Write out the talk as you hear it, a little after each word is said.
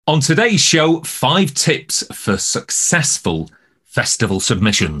On today's show, 5 tips for successful festival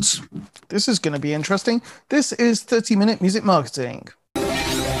submissions. This is going to be interesting. This is 30-minute music marketing.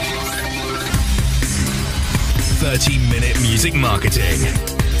 30-minute music marketing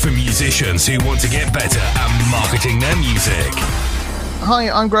for musicians who want to get better at marketing their music.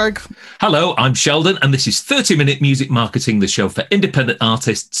 Hi, I'm Greg. Hello, I'm Sheldon, and this is 30-Minute Music Marketing, the show for independent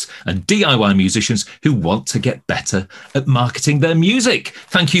artists and DIY musicians who want to get better at marketing their music.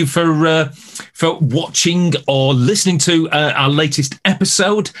 Thank you for watching or listening to our latest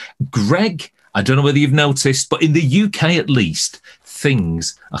episode. Greg, I don't know whether you've noticed, but in the UK at least,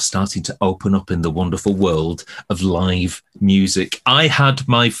 things are starting to open up in the wonderful world of live music. I had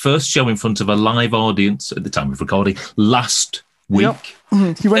my first show in front of a live audience at the time of recording last week. Yep.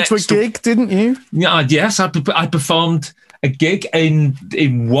 You went to a gig, didn't you? Yeah, yes, I performed a gig in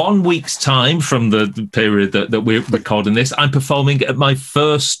 1 week's time from the period that we're recording this. I'm performing at my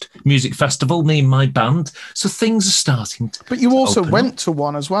first music festival, me and my band. So things are starting to But you also open went up. to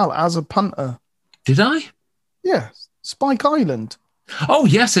one as well as a punter. Did I? Yeah, Spike Island. Oh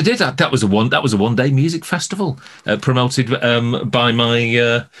yes, I did. That was a one-day music festival promoted by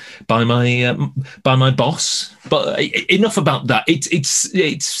my boss. But enough about that.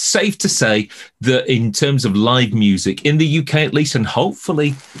 It's safe to say that in terms of live music in the UK at least, and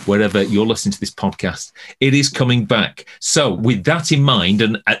hopefully wherever you're listening to this podcast, it is coming back. So with that in mind,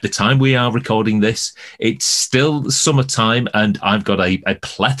 and at the time we are recording this, it's still summertime, and I've got a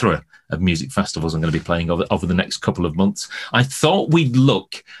plethora of music festivals I'm going to be playing over the next couple of months. I thought we'd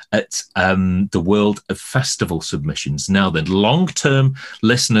look at the world of festival submissions. Now then, long-term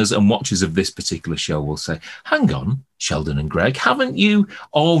listeners and watchers of this particular show will say, hang on, Sheldon and Greg, haven't you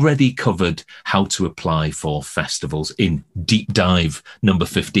already covered how to apply for festivals in Deep Dive number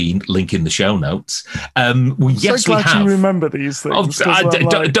 15, link in the show notes? Yes, so we glad have. you remember these things.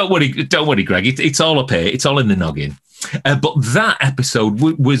 Don't worry, Greg. It's all up here. It's all in the noggin. But that episode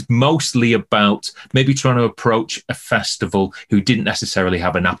was mostly about maybe trying to approach a festival who didn't necessarily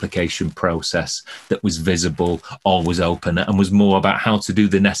have an application process that was visible or was open, and was more about how to do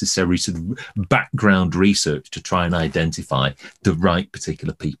the necessary sort of background research to try and identify the right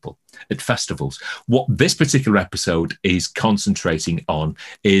particular people at festivals. What this particular episode is concentrating on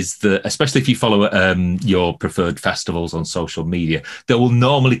is that, especially if you follow your preferred festivals on social media, there will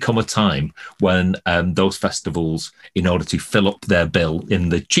normally come a time when those festivals, in order to fill up their bill in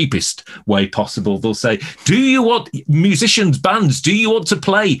the cheapest way possible, they'll say, do you want musicians, bands, do you want to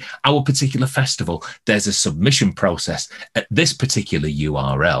play our particular festival? There's a submission process at this particular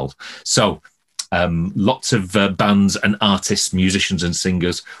URL. So lots of bands and artists, musicians and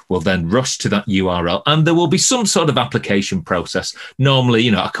singers will then rush to that URL, and there will be some sort of application process. Normally,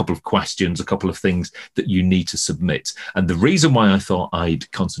 a couple of questions, a couple of things that you need to submit. And the reason why I thought I'd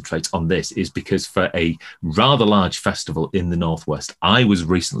concentrate on this is because for a rather large festival in the Northwest, I was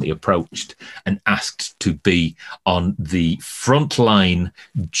recently approached and asked to be on the frontline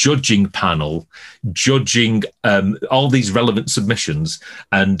judging panel, judging all these relevant submissions.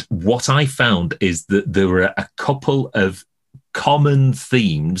 And what I found is that there were a couple of common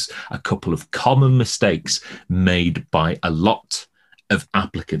themes, a couple of common mistakes made by a lot of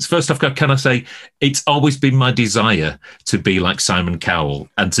applicants. First off, can I say, it's always been my desire to be like Simon Cowell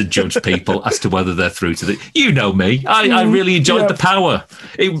and to judge people as to whether they're through to the... You know me. I really enjoyed the power.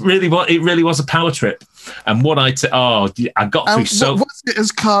 It really was a power trip. And what I got through so... Was it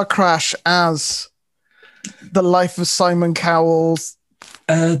as car crash as The Life of Simon Cowell's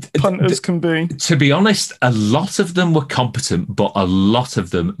punters can be? To be honest, a lot of them were competent, but a lot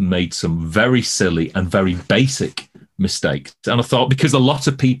of them made some very silly and very basic mistakes. And I thought, because a lot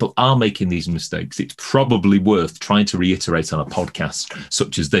of people are making these mistakes, it's probably worth trying to reiterate on a podcast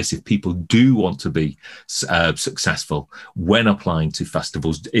such as this, if people do want to be successful when applying to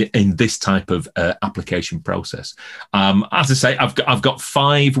festivals in this type of application process. As I say, I've got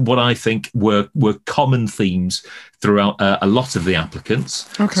 5 what I think were common themes throughout a lot of the applicants.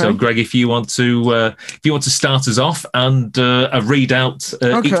 Okay. So, Greg, if you want to start us off and read out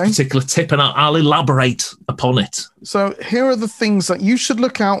each particular tip, and I'll elaborate upon it. So, here are the things that you should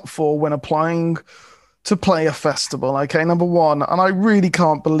look out for when applying to play a festival. Okay, number 1, and I really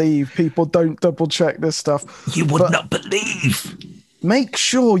can't believe people don't double check this stuff. You would not believe. Make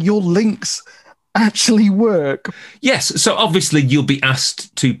sure your links actually work. Yes, so obviously you'll be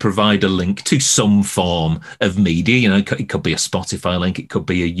asked to provide a link to some form of media. It could be a Spotify link, it could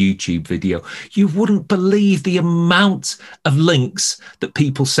be a YouTube video. You wouldn't believe the amount of links that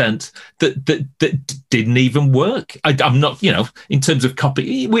people sent that didn't even work. I'm not, in terms of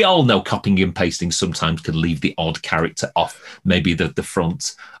copy, we all know copying and pasting sometimes can leave the odd character off maybe the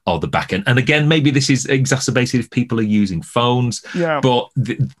front or the back end. And again, maybe this is exacerbated if people are using phones, but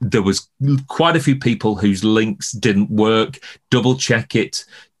there was quite a few people whose links didn't work. Double check it,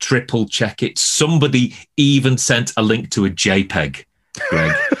 triple check it. Somebody even sent a link to a JPEG,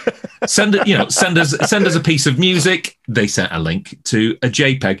 Greg. Send us a piece of music. They sent a link to a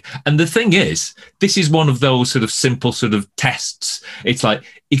JPEG. And the thing is, this is one of those sort of simple sort of tests. It's like,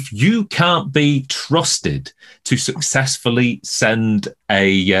 if you can't be trusted to successfully send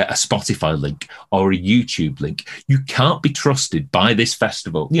a Spotify link or a YouTube link, you can't be trusted by this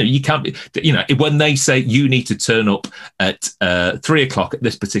festival. You can't be, when they say you need to turn up at 3 o'clock at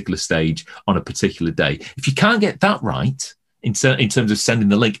this particular stage on a particular day, if you can't get that right, in terms of sending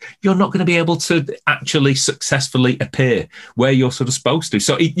the link, you're not going to be able to actually successfully appear where you're sort of supposed to.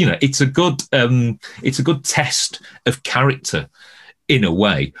 So it's a good test of character in a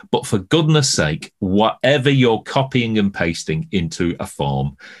way. But for goodness sake, whatever you're copying and pasting into a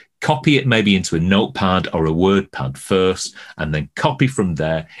form, copy it maybe into a notepad or a WordPad first, and then copy from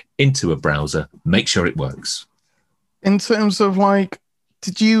there into a browser. Make sure it works. In terms of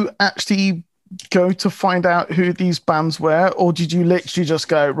did you actually go to find out who these bands were, or did you literally just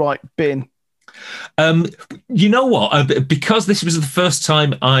go, right, bin? You know what? Because this was the first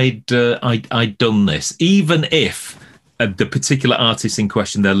time I'd done this, even if the particular artists in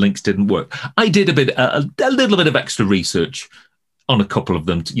question, their links didn't work, I did a little bit of extra research on a couple of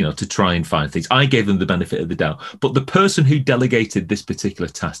them to try and find things. I gave them the benefit of the doubt. But the person who delegated this particular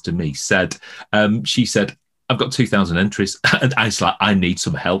task to me said, she said, I've got 2,000 entries, and I was like, I need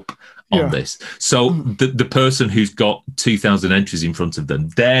some help on this. So the person who's got 2,000 entries in front of them,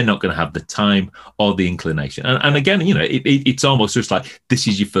 they're not going to have the time or the inclination. And again, it's almost just like, this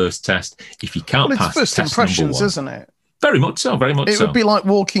is your first test. If you can't pass first test impressions, number 1, isn't it? Very much so, very much so. It would be like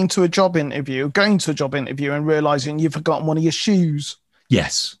walking to a job interview, going to a job interview and realising you've forgotten one of your shoes.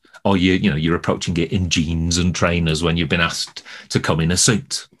 Yes. Or you're approaching it in jeans and trainers when you've been asked to come in a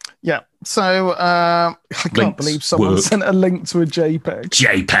suit. Yeah. So I can't believe someone sent a link to a JPEG.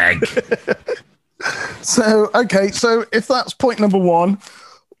 So if that's point number 1,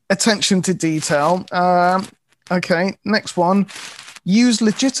 attention to detail. Okay, next one. Use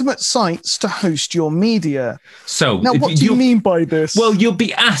legitimate sites to host your media. So now, what do you mean by this? Well, you'll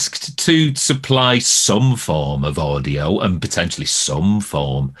be asked to supply some form of audio and potentially some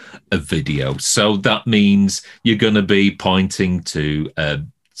form of video. So that means you're going to be pointing to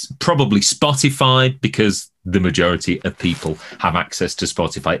probably Spotify, because the majority of people have access to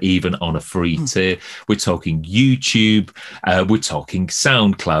Spotify, even on a free tier. We're talking YouTube. We're talking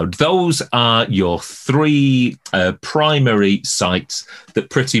SoundCloud. Those are your 3 primary sites that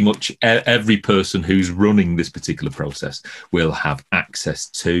pretty much every person who's running this particular process will have access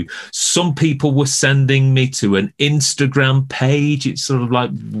to. Some people were sending me to an Instagram page. It's sort of like,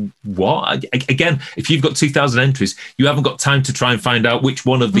 what? Again, if you've got 2,000 entries, you haven't got time to try and find out which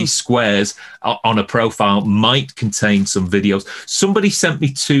one of these squares on a profile might contain some videos. Somebody sent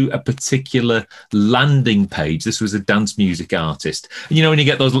me to a particular landing page. This was a dance music artist. And when you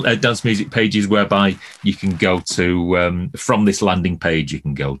get those dance music pages whereby you can go to, from this landing page, you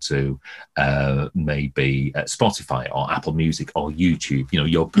can go to maybe Spotify or Apple Music or YouTube,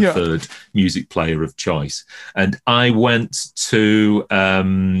 your preferred music player of choice. And I went to...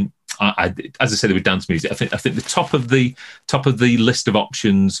 as I said, with dance music, I think the top of the list of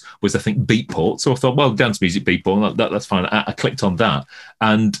options was, I think, Beatport. So I thought, well, dance music, Beatport, that's fine. I clicked on that,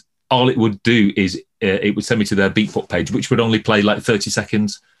 and all it would do is it would send me to their Beatport page, which would only play like 30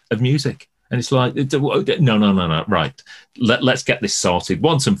 seconds of music. And it's like, no, right. Let's get this sorted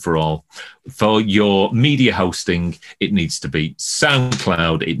once and for all. For your media hosting, it needs to be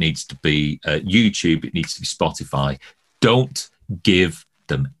SoundCloud, it needs to be YouTube, it needs to be Spotify. Don't give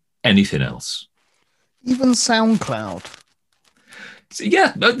them anything else. Even SoundCloud. So,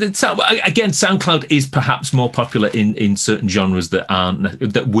 yeah, again, SoundCloud is perhaps more popular in certain genres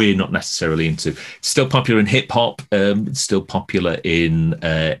that we're not necessarily into. It's still popular in hip hop. It's still popular in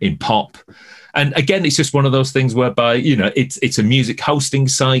pop. And again, it's just one of those things whereby it's a music hosting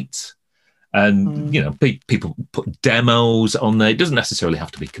site, and people put demos on there. It doesn't necessarily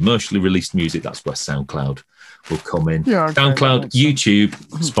have to be commercially released music. That's where SoundCloud will come in. Yeah, okay, SoundCloud, YouTube,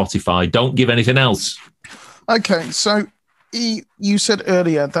 Spotify. Don't give anything else. Okay, so you said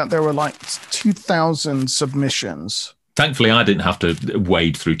earlier that there were like 2,000 submissions. Thankfully, I didn't have to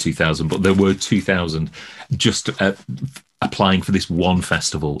wade through 2,000, but there were 2,000 just applying for this one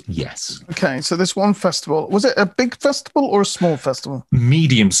festival. Yes. Okay, so this one festival, was it a big festival or a small festival?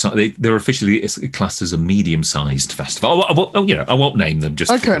 Medium. They're officially classed as a medium-sized festival. I won't name them.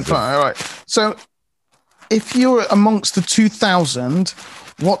 Just okay, fine. All right. So, if you're amongst the 2,000,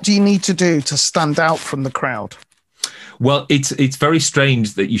 What do you need to do to stand out from the crowd? Well, it's very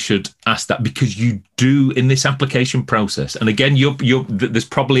strange that you should ask that, because you do in this application process. And again, there's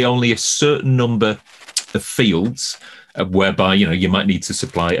probably only a certain number of fields whereby you might need to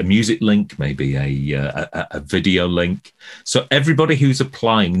supply a music link, maybe a video link. So everybody who's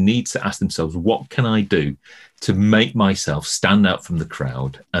applying needs to ask themselves, what can I do to make myself stand out from the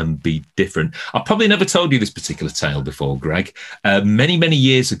crowd and be different? I've probably never told you this particular tale before, Greg. Many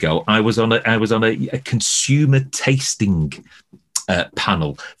years ago, I was on a consumer tasting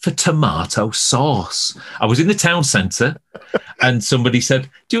panel for tomato sauce. I was in the town centre, and somebody said,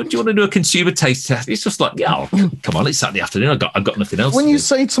 "Do you want to do a consumer taste test?" It's just like, yeah, come on, it's Saturday afternoon. I've got nothing else. When you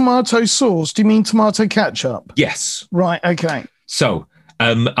say tomato sauce, do you mean tomato ketchup? Yes. Right. Okay. So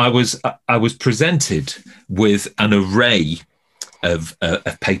I was presented with an array of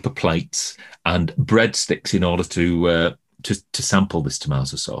paper plates and breadsticks in order to sample this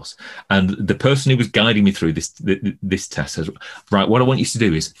tomato sauce. And the person who was guiding me through this test says, right, what I want you to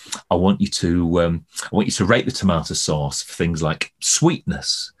do is I want you to rate the tomato sauce for things like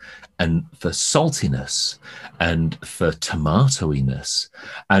sweetness and for saltiness and for tomatoiness.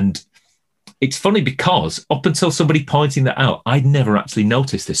 And it's funny because up until somebody pointing that out, I'd never actually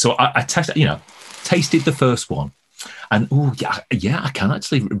noticed this. So I tasted the first one. And I can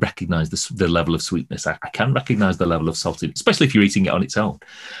actually recognise the level of sweetness. I can recognise the level of saltiness, especially if you're eating it on its own.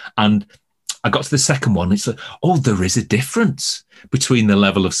 And I got to the second one. It's like, there is a difference between the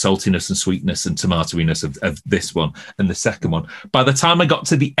level of saltiness and sweetness and tomatoiness of this one and the second one. By the time I got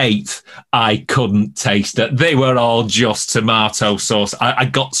to the 8th, I couldn't taste it. They were all just tomato sauce. I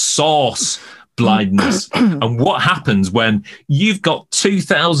got sauce blindness. And what happens when you've got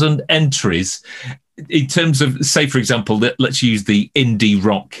 2,000 entries in terms of, say, for example, let's use the indie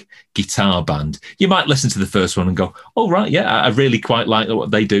rock guitar band. You might listen to the first one and go, oh, right, yeah, I really quite like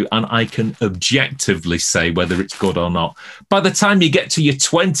what they do. And I can objectively say whether it's good or not. By the time you get to your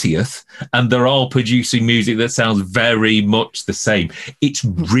 20th and they're all producing music that sounds very much the same, it's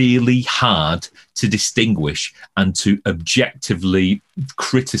really hard to distinguish and to objectively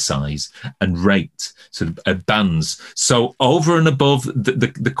criticize and rate sort of bands. So over and above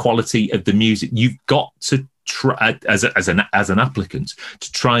the quality of the music, you've got to try as an applicant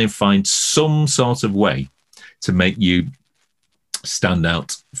to try and find some sort of way to make you stand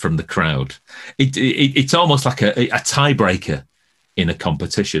out from the crowd. It's almost like a tiebreaker in a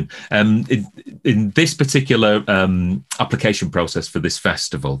competition. In this particular application process for this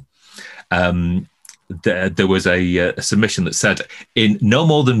festival, there was a submission that said, in no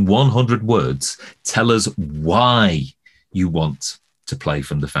more than 100 words, tell us why you want to play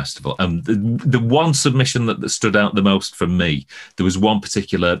from the festival. And the one submission that stood out the most for me, there was one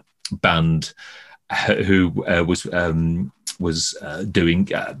particular band who was doing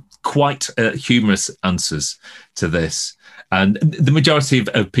quite humorous answers to this. And the majority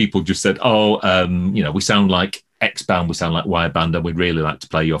of people just said, we sound like X band, we sound like Y band, and we'd really like to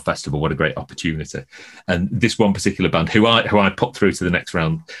play your festival. What a great opportunity. And this one particular band who I put through to the next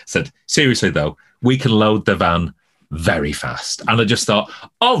round said, seriously though, we can load the van very fast. And I just thought,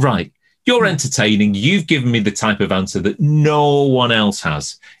 all right, you're entertaining. You've given me the type of answer that no one else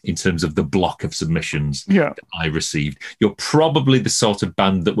has in terms of the block of submissions that I received. You're probably the sort of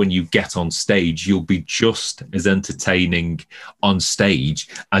band that when you get on stage, you'll be just as entertaining on stage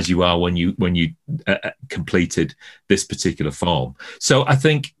as you are when you completed this particular form. So I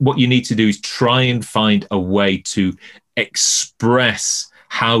think what you need to do is try and find a way to express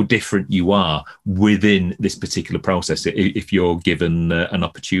how different you are within this particular process if you're given an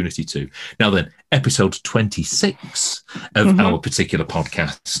opportunity to. Now then, episode 26 of our particular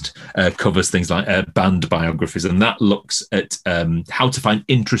podcast covers things like band biographies, and that looks at how to find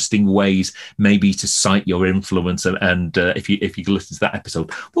interesting ways maybe to cite your influence. And if you listen to that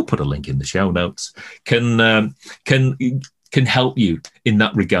episode, we'll put a link in the show notes, can help you in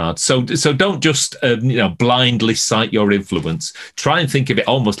that regard. So don't just blindly cite your influence. Try and think of it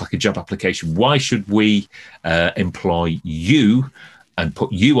almost like a job application. Why should we employ you and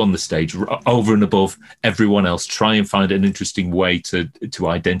put you on the stage over and above everyone else? Try and find an interesting way to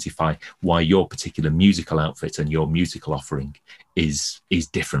identify why your particular musical outfit and your musical offering is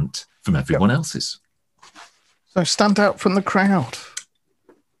different from everyone else's. So stand out from the crowd,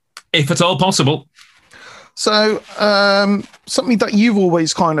 if at all possible. So something that you've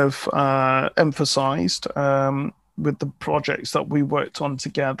always kind of emphasized with the projects that we worked on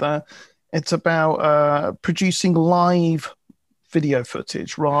together, it's about producing live video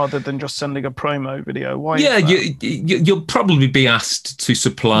footage rather than just sending a promo video? Why? Yeah, you'll probably be asked to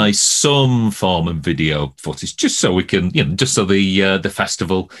supply some form of video footage, just so we can, just so the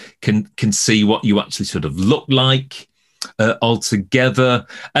festival can see what you actually sort of look like altogether.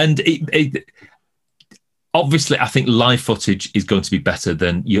 And obviously, I think live footage is going to be better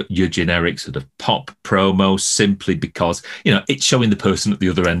than your generic sort of pop promo, simply because, it's showing the person at the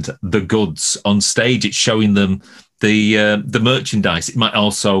other end the goods on stage. It's showing them the merchandise. It might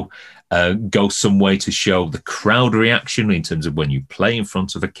also go some way to show the crowd reaction in terms of when you play in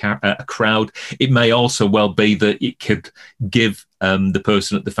front of a crowd. It may also well be that it could give the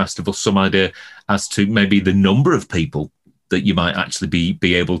person at the festival some idea as to maybe the number of people that you might actually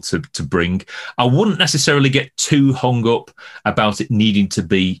be able to bring. I wouldn't necessarily get too hung up about it needing to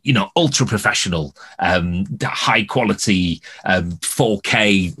be, ultra professional, high quality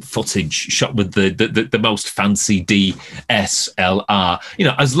 4K footage shot with the most fancy DSLR.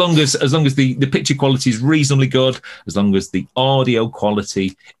 As long as the picture quality is reasonably good, as long as the audio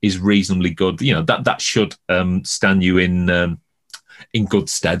quality is reasonably good, that should stand you in good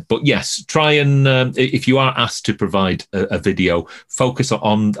stead. But yes, try and if you are asked to provide a video, focus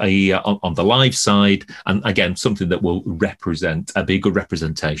on the live side, and again, something that will be a good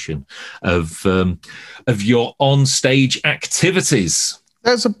representation of your on-stage activities.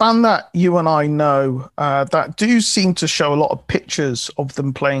 There's a band that you and I know that do seem to show a lot of pictures of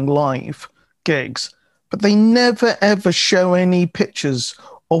them playing live gigs, but they never ever show any pictures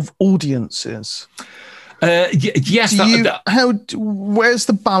of audiences. Yes. Where's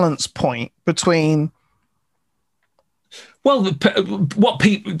the balance point between? Well, what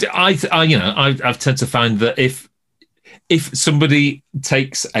people I've tend to find that if somebody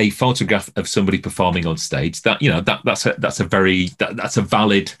takes a photograph of somebody performing on stage, that's a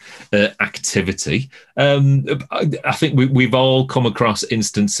valid activity. I think we've all come across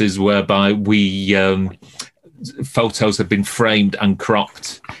instances whereby photos have been framed and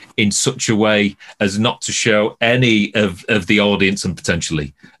cropped in such a way as not to show any of the audience and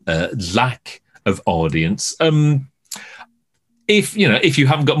potentially lack of audience. If you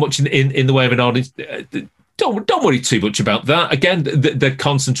haven't got much in the way of an audience, don't worry too much about that. Again, they're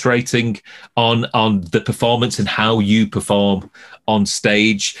concentrating on the performance and how you perform on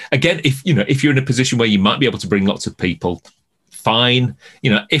stage. Again, if you're in a position where you might be able to bring lots of people, fine.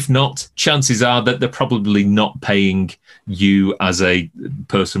 If not, chances are that they're probably not paying you as a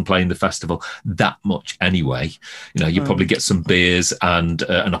person playing the festival that much anyway. You probably get some beers and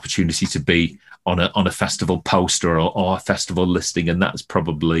an opportunity to be on a festival poster or a festival listing, and that's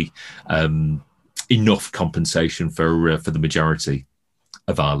probably enough compensation for the majority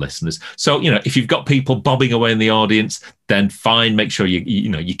of our listeners. So if you've got people bobbing away in the audience, then fine. Make sure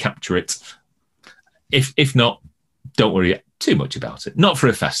you capture it. If not, don't worry too much about it. Not for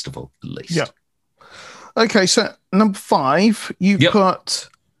a festival, at least. Yeah. Okay, so number 5, you put,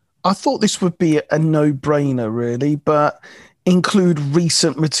 I thought this would be a no-brainer, really, but include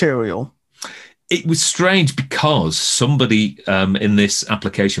recent material. It was strange because somebody in this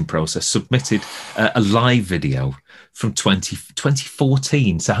application process submitted a live video from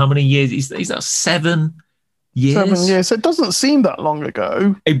 2014. So how many years? Is that 7 years? 7 years. It doesn't seem that long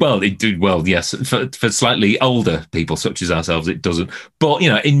ago. Well, yes. For slightly older people such as ourselves, it doesn't. But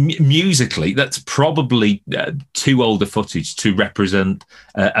musically, that's probably too older footage to represent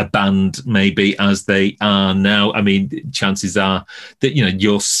a band maybe as they are now. I mean, chances are that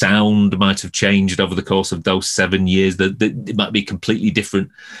your sound might have changed over the course of those 7 years. That it might be a completely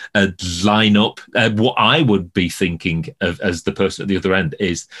different lineup. What I would be thinking of as the person at the other end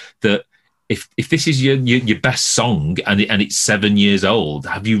is that, If this is your best song and it's 7 years old,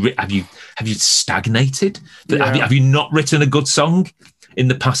 have you stagnated? Yeah. Have you not written a good song in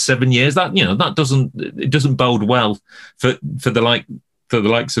the past 7 years? That doesn't bode well for the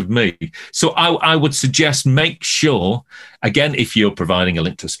likes of me. So I would suggest make sure, again, if you're providing a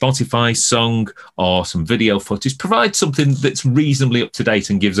link to a Spotify song or some video footage, provide something that's reasonably up to date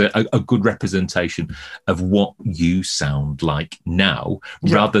and gives a good representation of what you sound like now.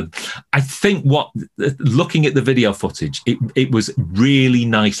 Yeah. I think looking at the video footage, it was really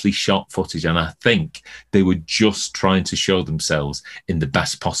nicely shot footage, and I think they were just trying to show themselves in the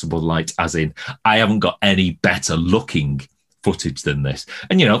best possible light, as in, I haven't got any better looking footage than this.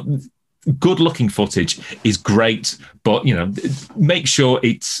 And good looking footage is great, but make sure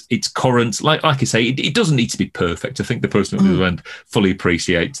it's current. Like I say, it doesn't need to be perfect. I think the person at the other end fully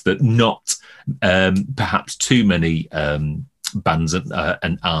appreciates that not perhaps too many bands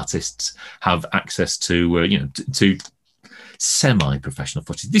and artists have access to to semi-professional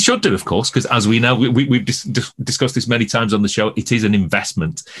footage. They should do, of course, because as we know, we've discussed this many times on the show, it is an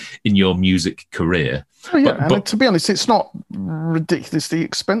investment in your music career. Oh, yeah, but to be honest, it's not ridiculously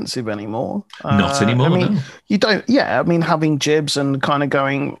expensive anymore. Not anymore, no. You don't, having jibs and kind of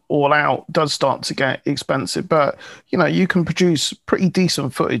going all out does start to get expensive, but, you can produce pretty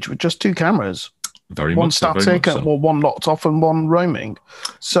decent footage with just 2 cameras. One static, or one locked off and one roaming.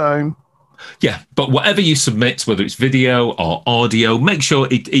 So... yeah, but whatever you submit, whether it's video or audio, make sure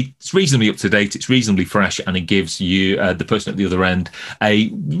it's reasonably up to date, it's reasonably fresh, and it gives you, the person at the other end, a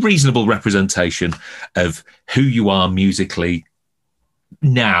reasonable representation of who you are musically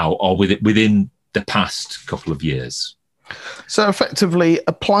now or within the past couple of years. So effectively,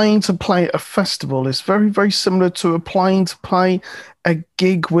 applying to play at a festival is very, very similar to applying to play a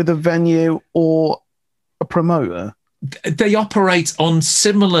gig with a venue or a promoter. They operate on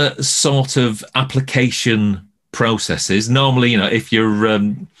similar sort of application processes. Normally, if you're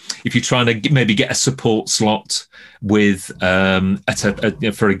trying to maybe get a support slot with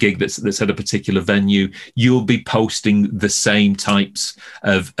for a gig that's at a particular venue, you'll be posting the same types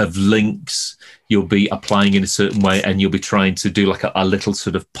of links. You'll be applying in a certain way, and you'll be trying to do like a little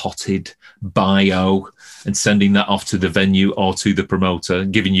sort of potted bio and sending that off to the venue or to the promoter,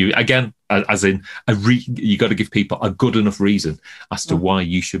 giving you, again, as in you got to give people a good enough reason as to why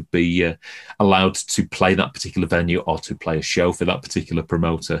you should be allowed to play that particular venue or to play a show for that particular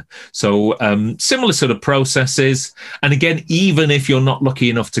promoter. So similar sort of processes. And again, even if you're not lucky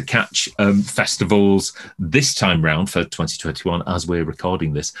enough to catch festivals this time round for 2021, as we're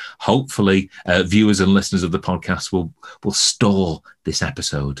recording this, hopefully viewers and listeners of the podcast will store this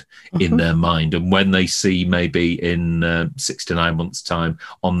episode in their mind, and when they see maybe in 6 to 9 months' time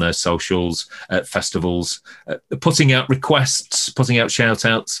on their socials, festivals, putting out requests, putting out shout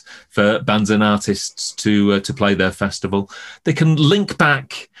outs for bands and artists to play their festival, they can link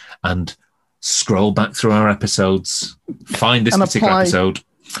back and scroll back through our episodes, find this particular episode,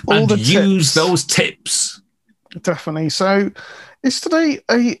 and use those tips. Definitely. So is today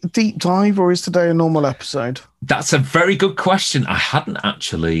a deep dive or is today a normal episode? That's a very good question. I hadn't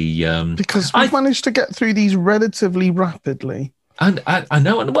actually... because we've managed to get through these relatively rapidly. And I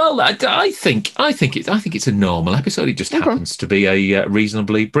know, and well, I think it's a normal episode. It just happens to be a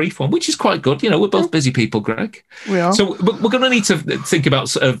reasonably brief one, which is quite good. We're both busy people, Greg. We are. So we're going to need to think about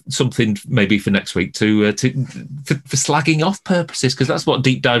something maybe for next week for slagging off purposes, because that's what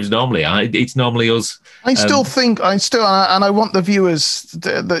deep dives normally are. It's normally us. I want the viewers,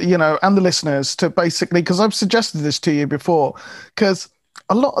 and the listeners to basically, because I've suggested this to you before, because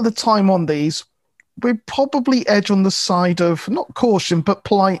a lot of the time on these, we probably edge on the side of not caution but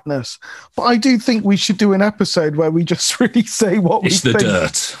politeness. But I do think we should do an episode where we just really say what we think. It's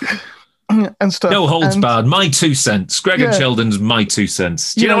the dirt and stuff. No holds barred. My 2 cents. Greg and Sheldon's my 2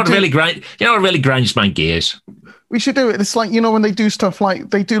 cents. Do you know what really grinds my gears? We should do it. It's like, when they do stuff like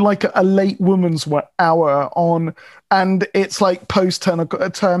they do like a late woman's hour on, and it's like post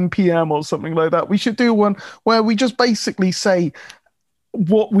 10 p.m. or something like that. We should do one where we just basically say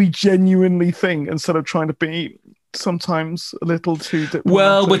what we genuinely think instead of trying to be sometimes a little too diplomatic.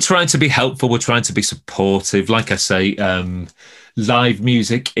 Well, we're trying to be helpful. We're trying to be supportive. Like I say, live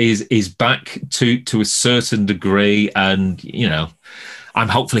music is back to a certain degree, and I'm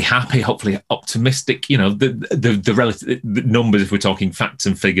hopefully happy, hopefully optimistic. The relative the numbers, if we're talking facts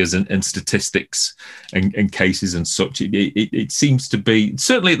and figures and statistics and cases and such, it seems to be,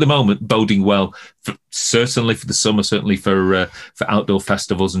 certainly at the moment, boding well, certainly for the summer, certainly for outdoor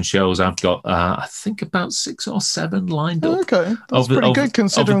festivals and shows. I've got, I think, about 6 or 7 lined up. Okay, that's pretty good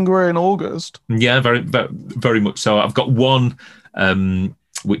considering we're in August. Yeah, very, very, very much so. I've got one,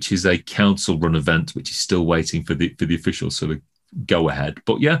 which is a council-run event, which is still waiting for the official sort of go ahead,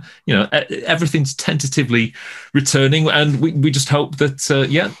 but everything's tentatively returning, and we just hope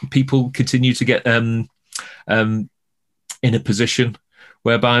that people continue to get in a position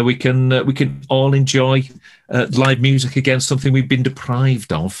whereby we can all enjoy live music again, something we've been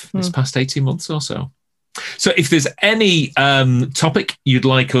deprived of this past 18 months or so. So if there's any topic you'd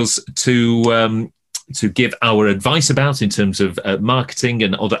like us to give our advice about in terms of marketing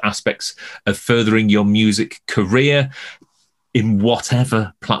and other aspects of furthering your music career, in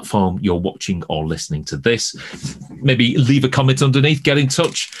whatever platform you're watching or listening to this, maybe leave a comment underneath, get in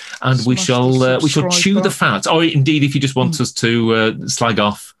touch, and we shall chew the fat. Or indeed, if you just want us to slag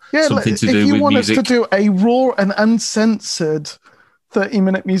off something to do with music. If you want us to do a raw and uncensored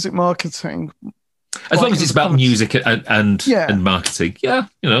 30-minute music marketing, as long as it's about music and marketing,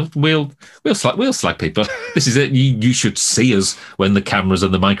 we'll slag people. This is it. You should see us when the cameras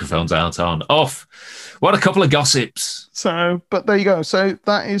and the microphones aren't on. Off What a couple of gossips. So, but there you go. So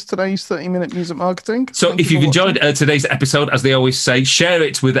that is today's 30-minute music marketing. So Thank if you you've for enjoyed watching. today's episode, as they always say, share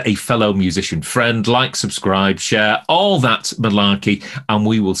it with a fellow musician friend, like, subscribe, share, all that malarkey, and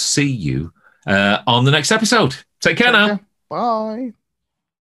we will see you on the next episode. Take care now. Bye.